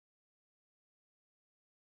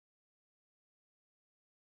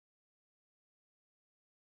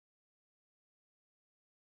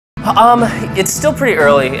It's still pretty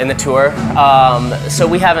early in the tour, so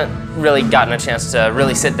we haven't really gotten a chance to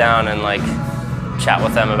really sit down and like chat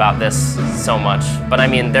with them about this so much. But I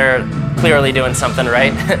mean, they're clearly doing something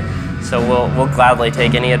right, so we'll gladly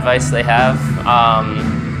take any advice they have.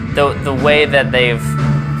 The way that they've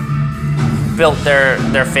built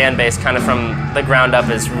their fan base kind of from the ground up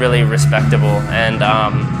is really respectable, and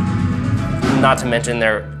not to mention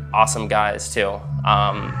they're awesome guys too.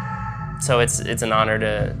 So it's an honor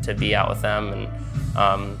to be out with them,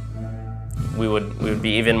 and we would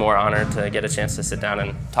be even more honored to get a chance to sit down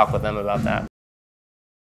and talk with them about that.